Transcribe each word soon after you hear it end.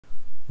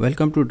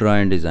Welcome to Draw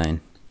and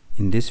Design.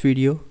 In this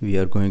video, we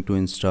are going to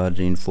install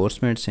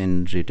reinforcements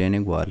in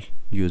retaining wall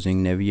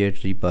using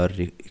NAVIATE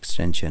Rebar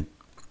extension.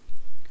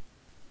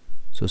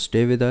 So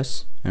stay with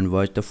us and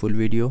watch the full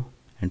video,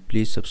 and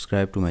please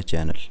subscribe to my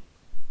channel.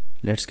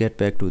 Let's get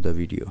back to the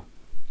video.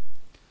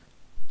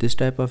 This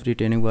type of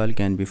retaining wall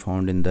can be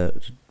found in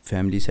the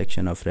family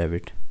section of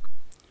Revit.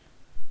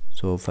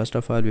 So first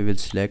of all, we will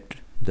select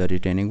the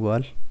retaining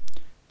wall,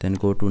 then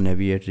go to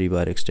NAVIATE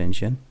Rebar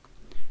extension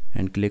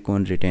and click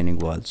on retaining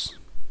walls.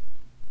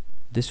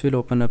 This will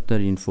open up the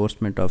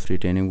reinforcement of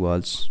retaining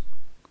walls.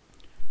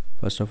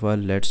 First of all,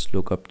 let's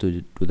look up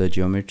to the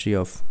geometry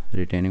of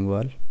retaining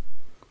wall.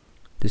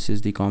 This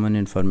is the common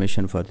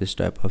information for this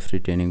type of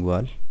retaining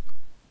wall.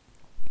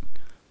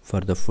 For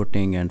the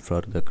footing and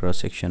for the cross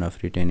section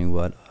of retaining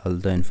wall, all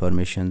the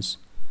informations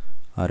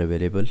are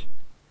available.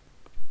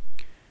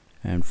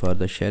 And for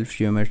the shelf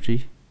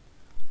geometry,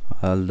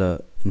 all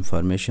the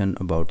information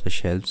about the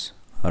shelves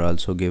are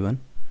also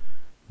given.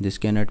 This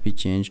cannot be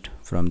changed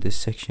from this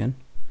section.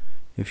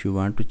 If you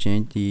want to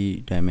change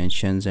the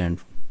dimensions and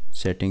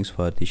settings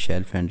for the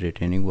shelf and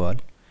retaining wall,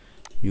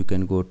 you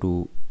can go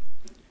to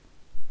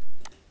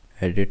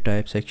edit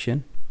type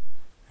section,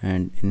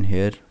 and in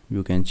here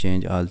you can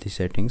change all the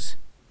settings.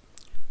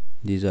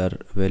 These are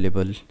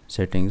available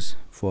settings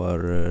for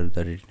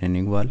the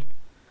retaining wall,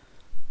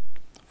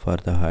 for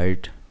the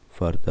height,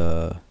 for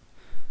the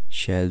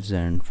shelves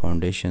and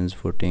foundations,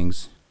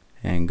 footings,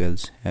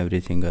 angles,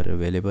 everything are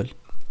available.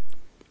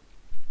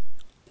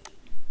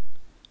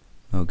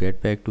 Now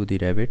get back to the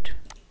Revit.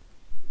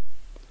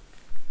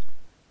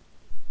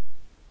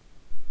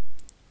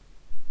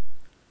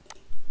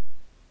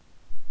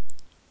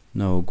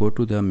 Now go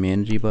to the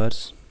main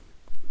rebars.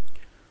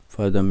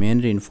 For the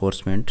main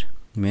reinforcement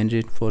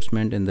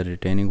in the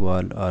retaining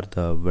wall are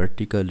the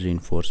vertical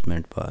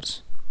reinforcement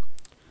bars.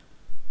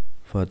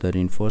 For the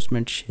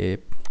reinforcement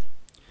shape,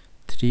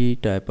 three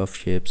type of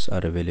shapes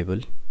are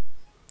available.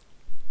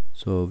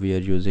 So we are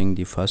using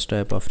the first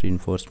type of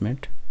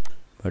reinforcement,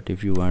 but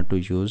if you want to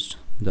use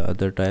the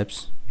other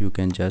types, you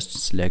can just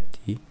select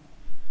the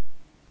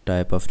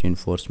type of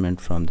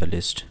reinforcement from the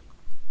list.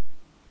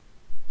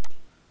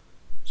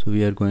 So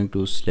we are going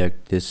to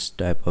select this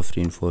type of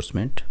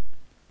reinforcement.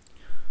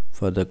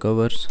 For the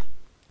covers,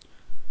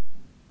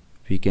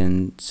 we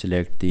can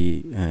select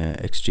the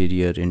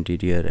exterior,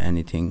 interior,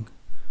 anything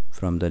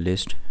from the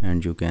list,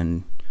 and you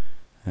can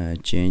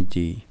change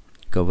the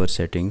cover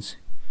settings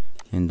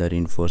in the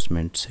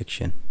reinforcement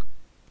section.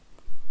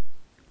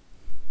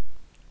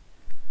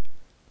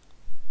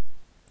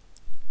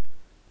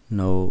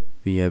 Now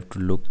we have to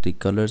look the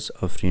colors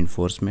of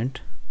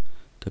reinforcement.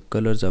 The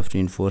colors of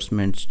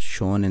reinforcement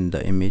shown in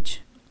the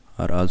image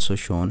are also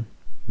shown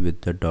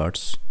with the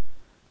dots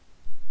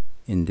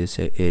in this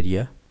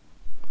area.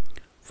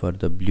 For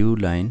the blue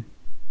line,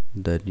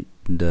 the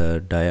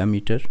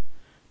diameter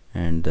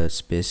and the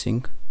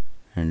spacing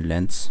and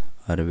lengths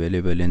are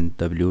available in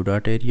the blue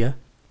dot area.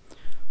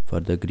 For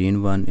the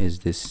green one is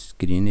this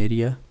green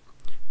area,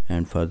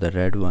 and for the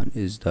red one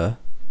is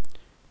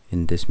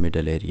in this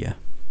middle area.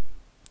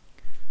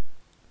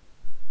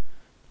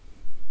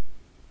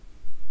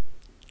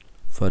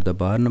 For the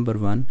bar number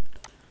 1,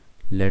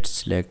 let's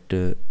select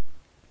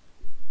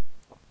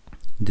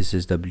this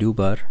is the blue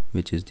bar,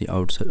 which is the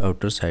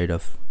outer side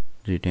of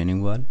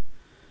retaining wall.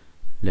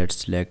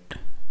 Let's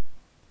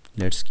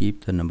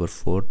keep the number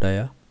 4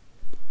 dia,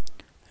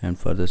 and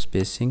for the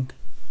spacing,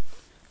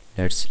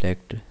 let's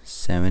select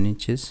 7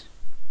 inches.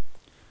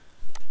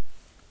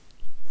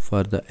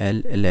 For the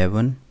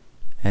L11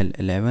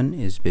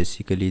 is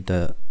basically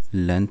the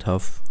length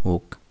of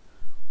hook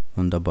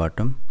on the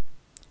bottom.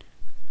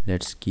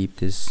 Let's keep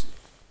this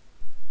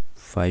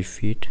 5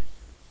 feet,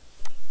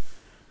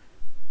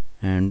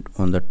 and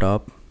on the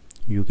top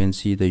you can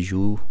see the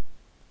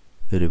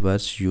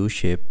reverse U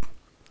shape.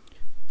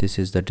 This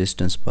is the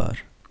distance bar,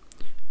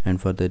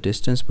 and for the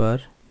distance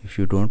bar, if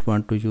you don't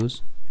want to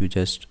use, you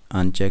just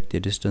uncheck the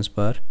distance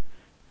bar,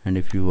 and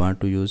if you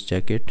want to use,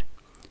 check it,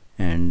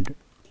 and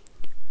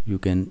you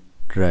can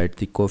write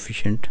the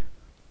coefficient.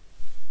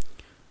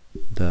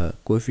 The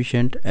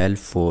coefficient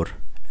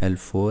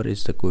L4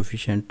 is the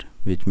coefficient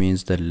which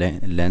means the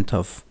length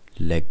of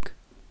leg.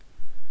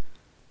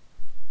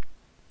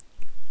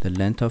 The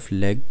length of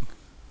leg,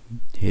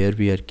 here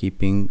we are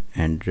keeping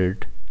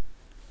 100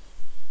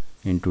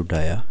 into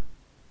dia.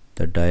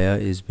 The dia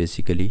is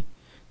basically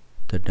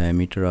the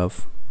diameter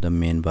of the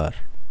main bar.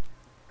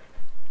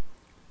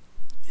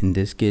 In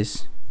this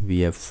case,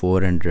 we have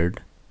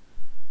 400.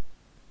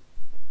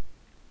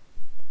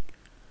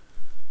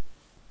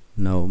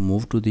 Now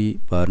move to the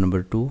bar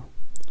number 2.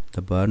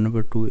 The bar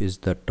number 2 is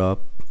the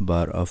top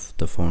bar of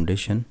the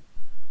foundation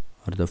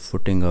or the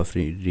footing of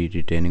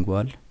retaining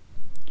wall.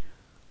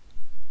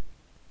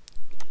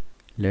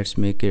 Let's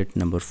make it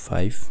number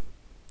 5,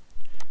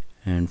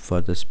 and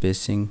for the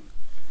spacing,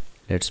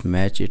 let's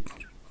match it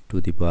to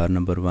the bar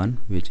number 1,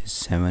 which is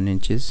 7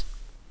 inches,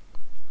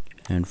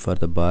 and for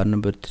the bar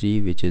number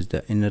 3, which is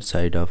the inner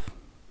side of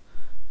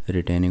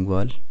retaining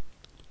wall,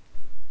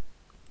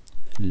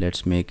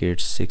 let's make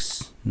it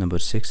number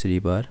 6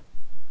 rebar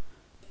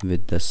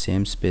with the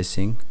same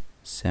spacing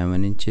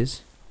 7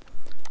 inches,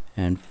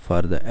 and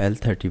for the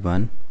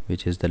L31,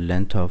 which is the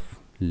length of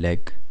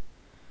leg,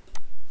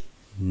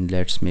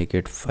 let's make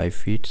it 5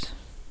 feet.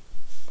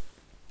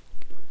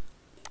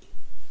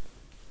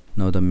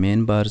 Now the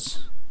main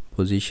bars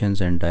positions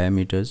and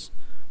diameters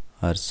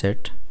are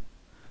set.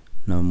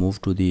 Now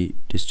move to the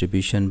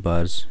distribution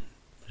bars,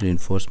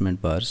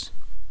 reinforcement bars.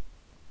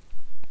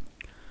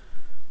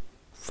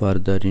 For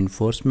the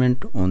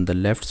reinforcement on the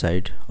left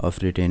side of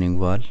retaining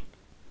wall,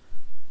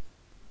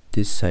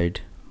 this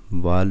side,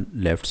 wall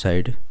left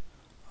side,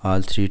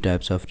 all 3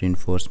 types of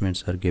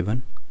reinforcements are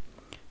given,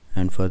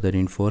 and for the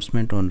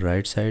reinforcement on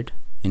right side,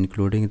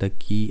 including the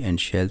key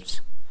and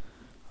shelves,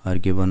 are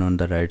given on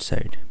the right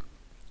side.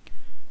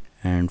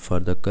 And for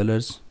the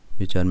colors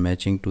which are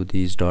matching to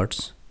these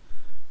dots,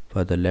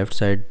 for the left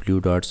side blue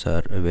dots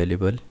are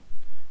available,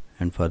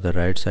 and for the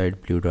right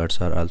side blue dots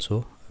are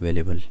also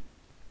available.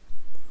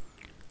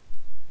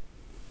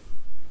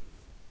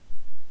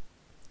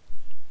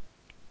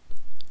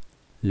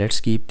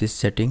 Let's keep this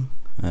setting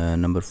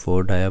number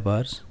 4 dia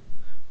bars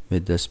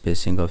with the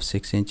spacing of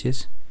 6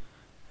 inches.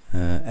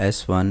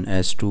 S1,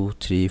 S2,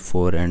 3,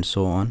 4 and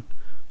so on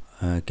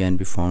can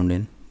be found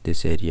in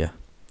this area.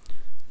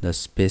 The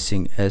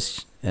spacing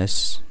S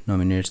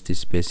nominates the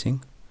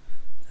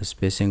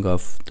spacing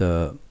of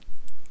the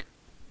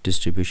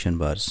distribution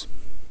bars.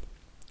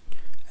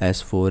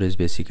 S4 is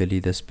basically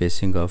the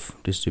spacing of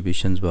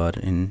distributions bar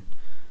in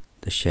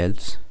the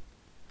shelves.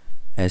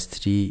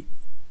 S3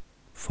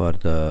 for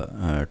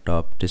the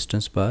top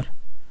distance bar.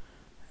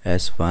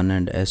 S1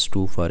 and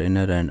S2 for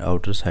inner and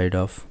outer side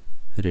of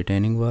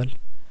retaining wall.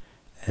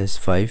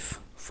 S5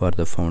 for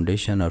the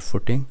foundation or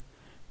footing,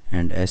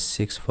 and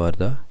S6 for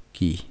the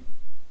key.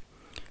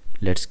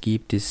 Let's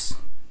keep this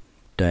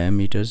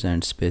diameters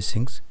and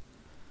spacings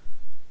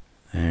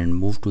and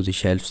move to the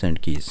shelves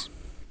and keys.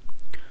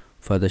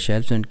 For the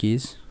shelves and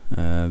keys,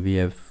 we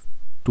have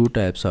 2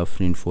 types of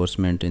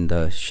reinforcement in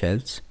the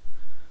shelves.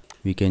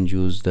 We can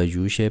use the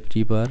U-shaped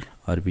rebar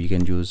or we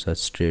can use a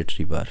straight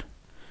rebar.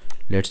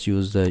 Let's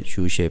use the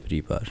U-shaped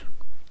rebar.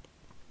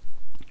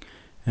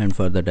 And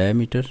for the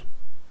diameter,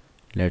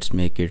 let's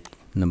make it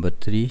number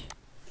 3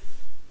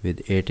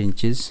 with 8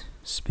 inches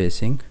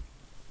spacing.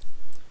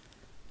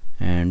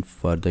 And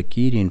for the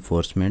key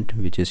reinforcement,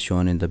 which is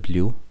shown in the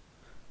blue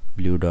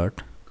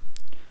dot,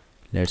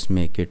 let's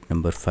make it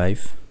number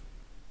 5.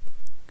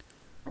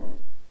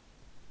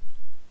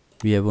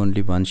 We have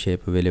only one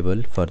shape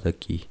available for the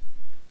key.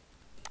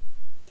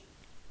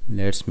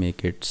 Let's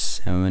make it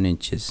 7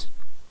 inches.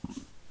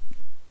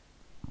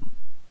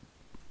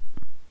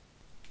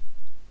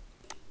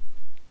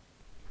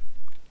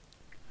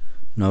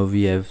 Now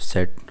we have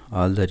set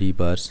all the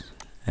rebars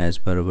as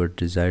per our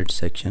desired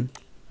section.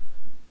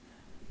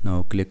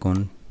 Now click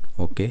on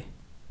OK.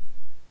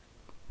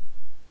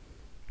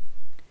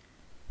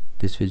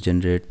 This will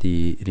generate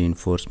the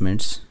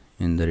reinforcements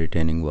in the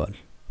retaining wall.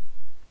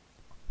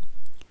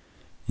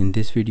 In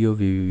this video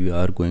we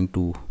are going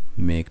to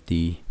make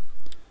the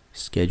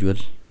schedule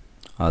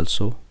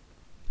also.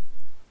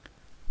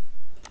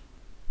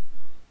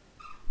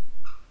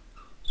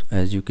 So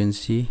as you can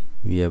see,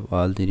 we have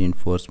all the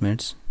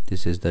reinforcements.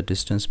 This is the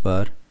distance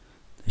bar,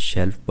 the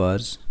shelf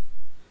bars.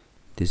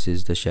 This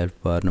is the shelf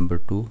bar number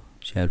 2,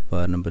 shelf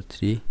bar number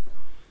 3.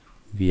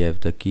 We have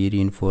the key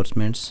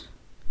reinforcements.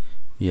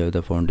 We have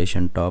the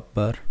foundation top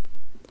bar,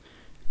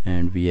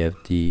 and we have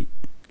the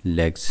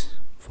legs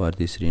for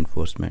this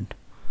reinforcement.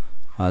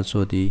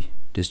 Also the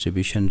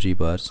distribution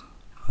rebars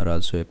are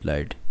also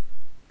applied.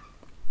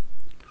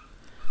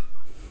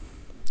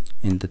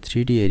 In the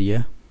 3D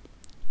area,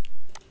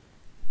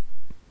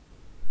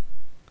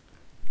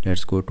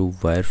 let's go to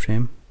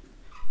wireframe,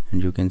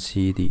 and you can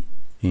see the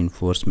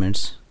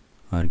reinforcements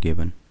are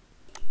given.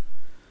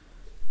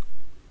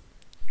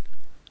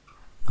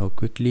 Now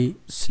quickly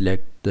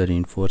select the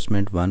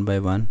reinforcement one by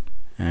one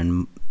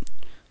and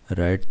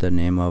write the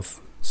name of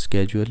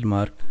schedule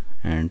mark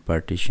and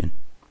partition.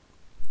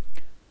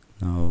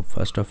 Now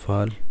first of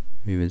all,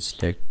 we will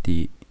select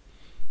the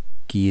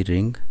key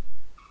ring.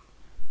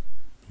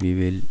 We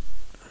will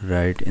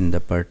write in the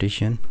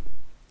partition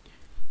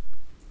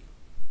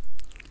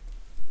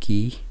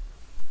key,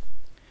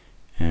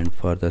 and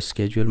for the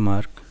schedule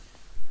mark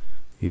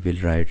we will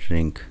write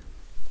ring.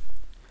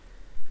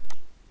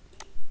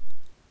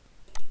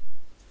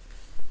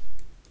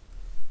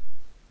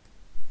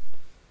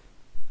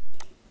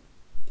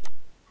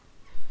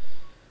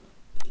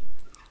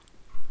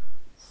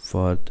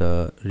 For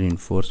the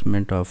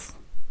reinforcement of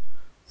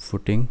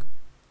footing,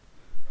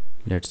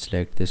 let's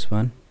select this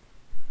one,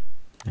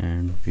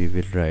 and we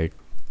will write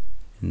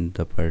in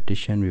the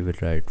partition, we will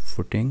write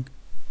footing,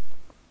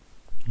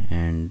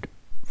 and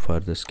for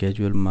the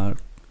schedule mark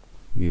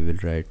we will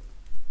write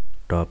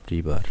top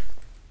rebar.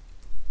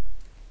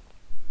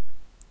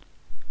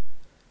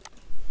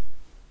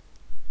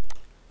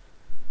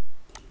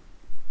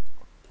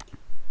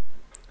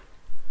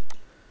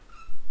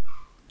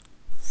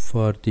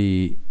 For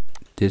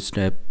this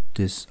step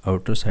this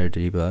outer side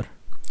rebar,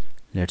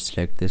 let's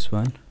select this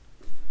one.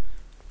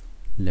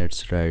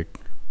 Let's write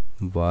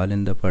wall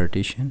in the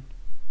partition,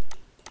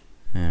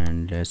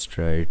 and let's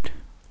write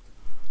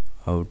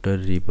outer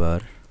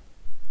rebar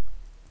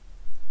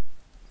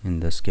in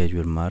the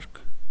schedule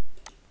mark.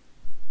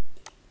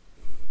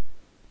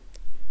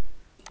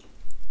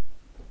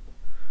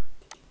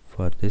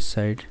 For this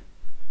side,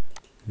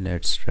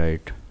 let's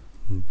write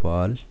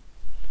wall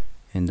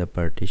in the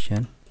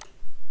partition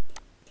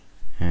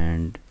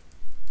and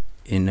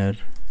inner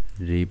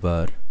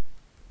rebar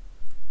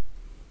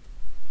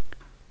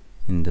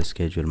in the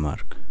schedule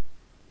mark.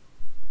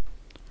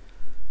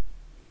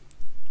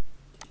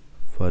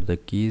 For the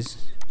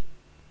keys,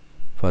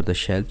 for the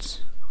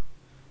shelves,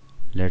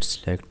 let's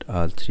select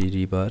all three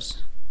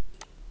rebars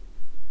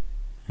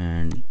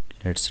and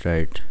let's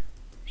write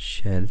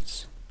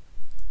shelves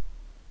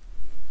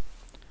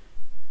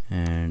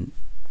and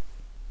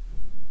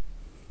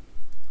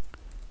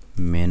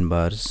main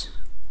bars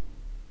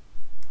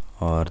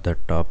or the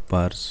top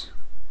bars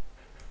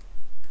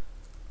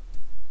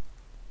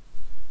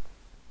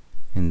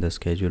in the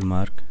schedule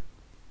mark.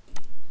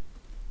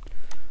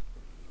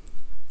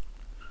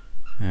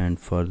 And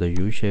for the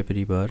U-shape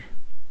rebar,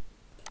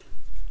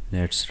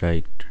 let's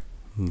write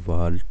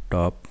wall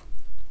top,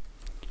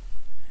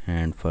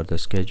 and for the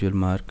schedule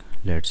mark,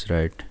 let's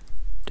write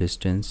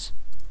distance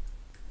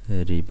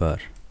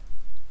rebar.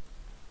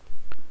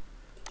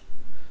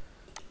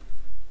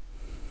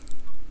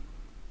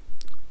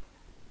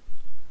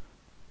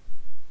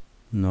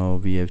 Now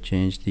we have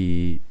changed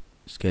the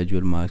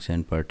schedule marks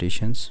and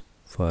partitions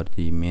for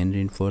the main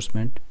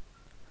reinforcement,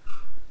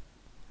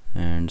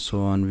 and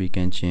so on. We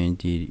can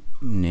change the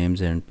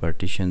names and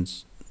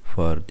partitions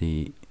for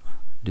the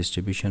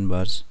distribution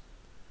bars.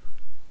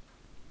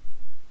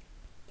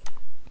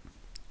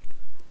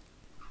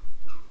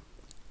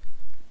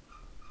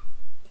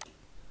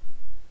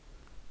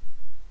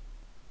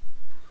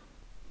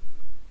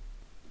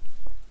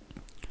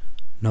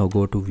 Now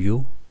go to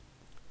view,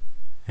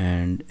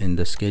 and in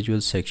the schedule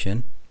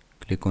section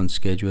click on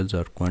schedules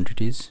or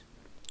quantities.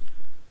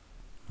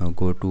 Now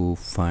go to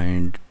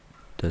find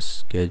the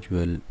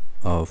schedule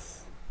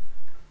of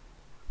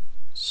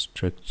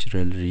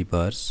structural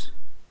rebars,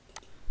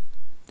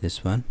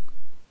 this one.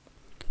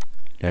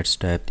 Let's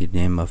type the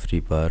name of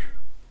rebar,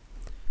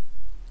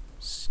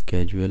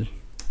 schedule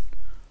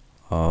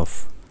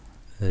of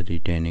a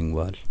retaining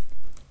wall.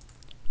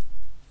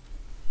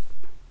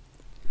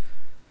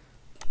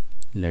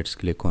 Let's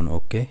click on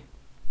OK.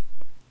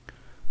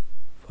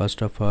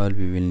 First of all,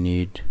 we will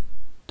need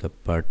the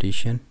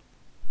partition.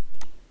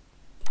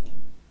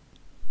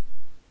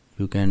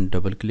 You can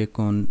double click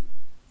on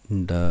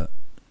the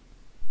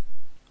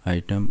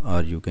item,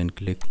 or you can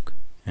click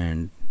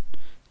and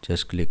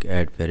just click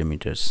add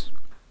parameters.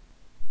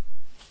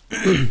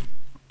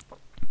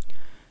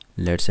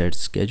 Let's add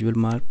schedule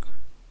mark.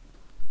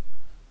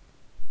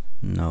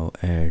 Now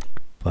add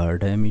bar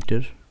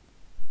diameter.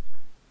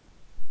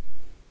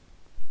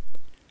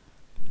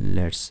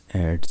 Let's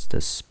add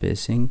the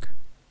spacing.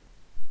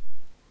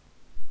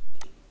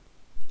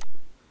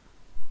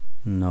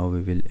 Now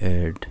we will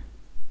add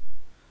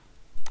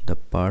the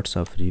parts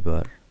of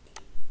rebar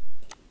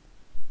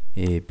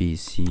A, B,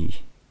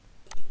 C,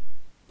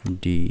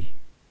 D,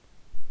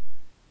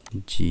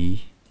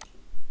 G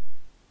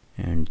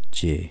and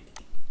J.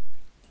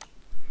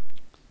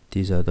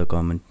 These are the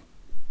common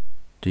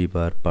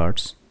rebar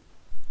parts.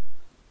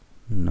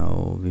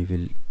 Now we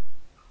will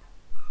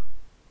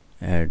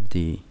add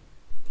the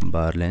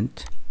bar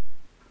length,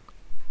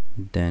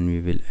 then we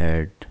will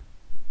add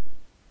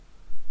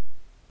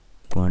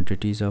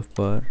quantities of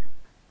bar,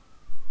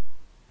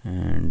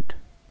 and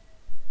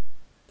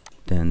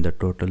then the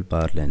total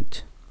bar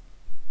length.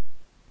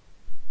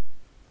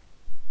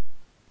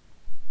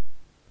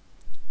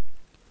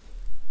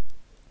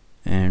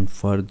 And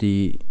for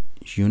the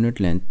unit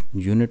length,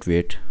 unit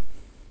weight,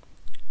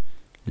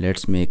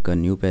 let's make a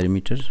new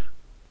parameter.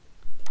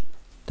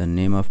 The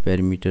name of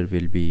parameter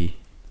will be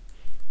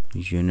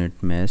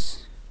unit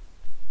mass.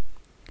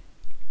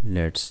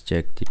 Let's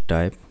check the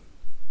type.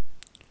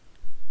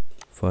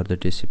 For the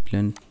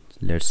discipline,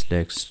 let's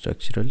select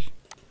structural.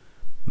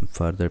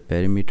 For the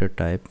parameter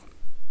type,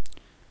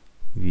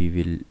 we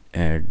will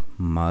add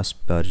mass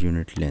per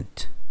unit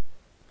length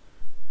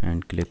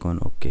and click on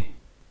OK.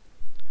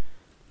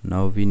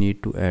 Now we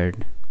need to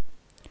add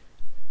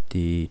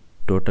the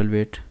total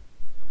weight.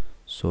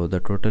 So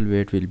the total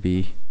weight will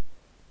be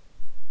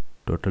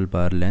total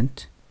bar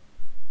length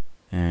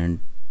and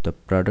the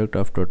product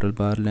of total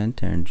bar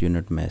length and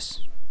unit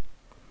mass.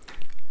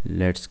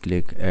 Let's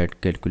click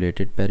add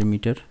calculated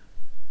parameter,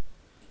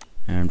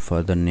 and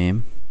for the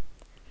name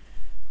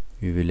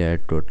we will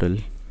add total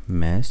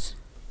mass,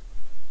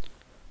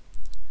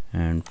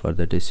 and for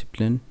the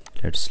discipline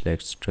let's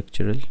select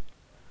structural,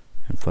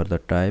 and for the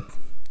type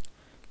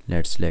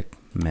let's select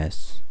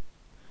mass.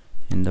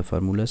 In the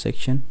formula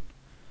section,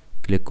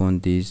 click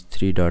on these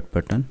three dot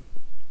button.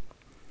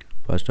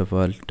 First of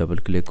all, double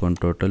click on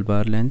total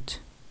bar length,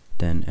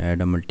 then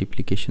add a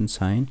multiplication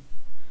sign,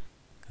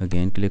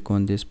 Again click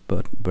on this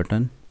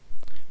button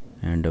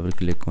and double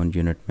click on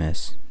unit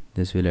mesh.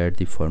 This will add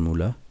the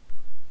formula.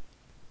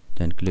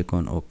 Then click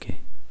on OK.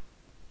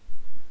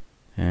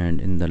 And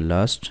in the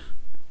last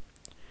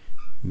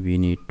we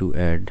need to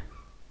add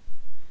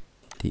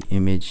the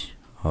image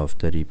of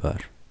the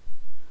rebar.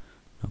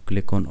 Now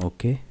click on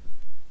OK,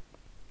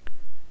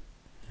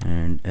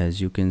 and as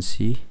you can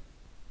see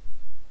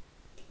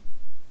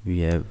we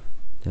have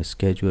the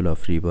schedule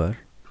of rebar.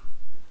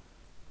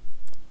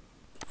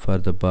 For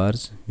the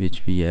bars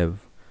which we have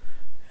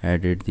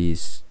added,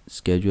 these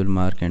schedule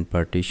mark and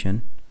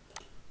partition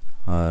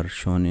are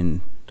shown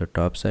in the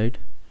top side,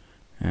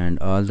 and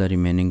all the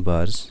remaining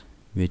bars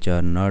which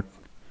are not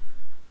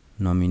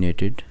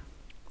nominated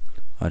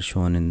are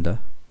shown in the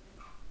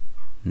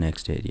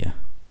next area.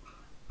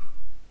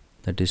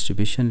 The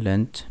distribution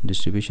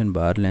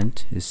bar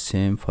length is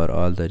same for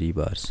all the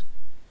rebars.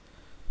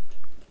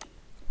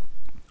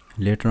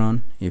 Later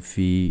on, if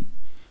we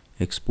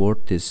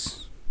export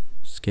this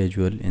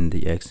schedule in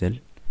the Excel,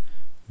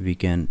 we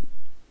can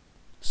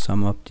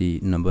sum up the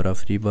number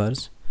of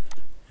rebars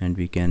and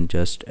we can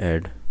just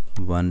add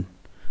one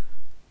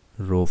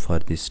row for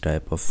this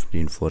type of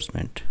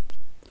reinforcement,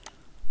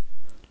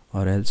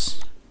 or else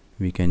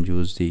we can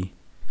use the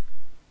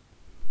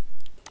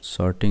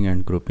sorting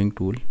and grouping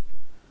tool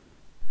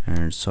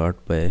and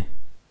sort by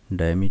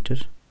diameter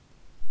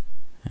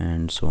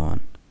and so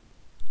on.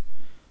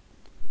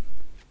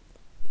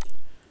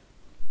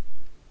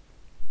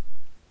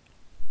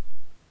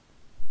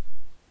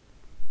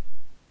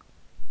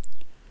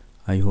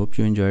 I hope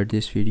you enjoyed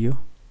this video,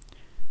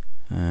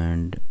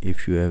 and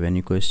if you have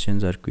any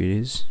questions or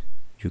queries,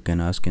 you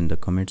can ask in the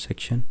comment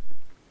section.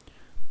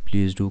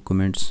 Please do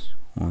comments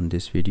on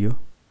this video,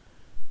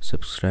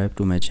 subscribe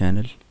to my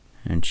channel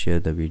and share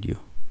the video.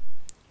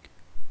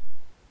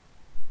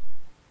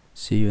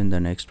 See you in the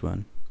next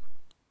one.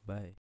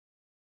 Bye.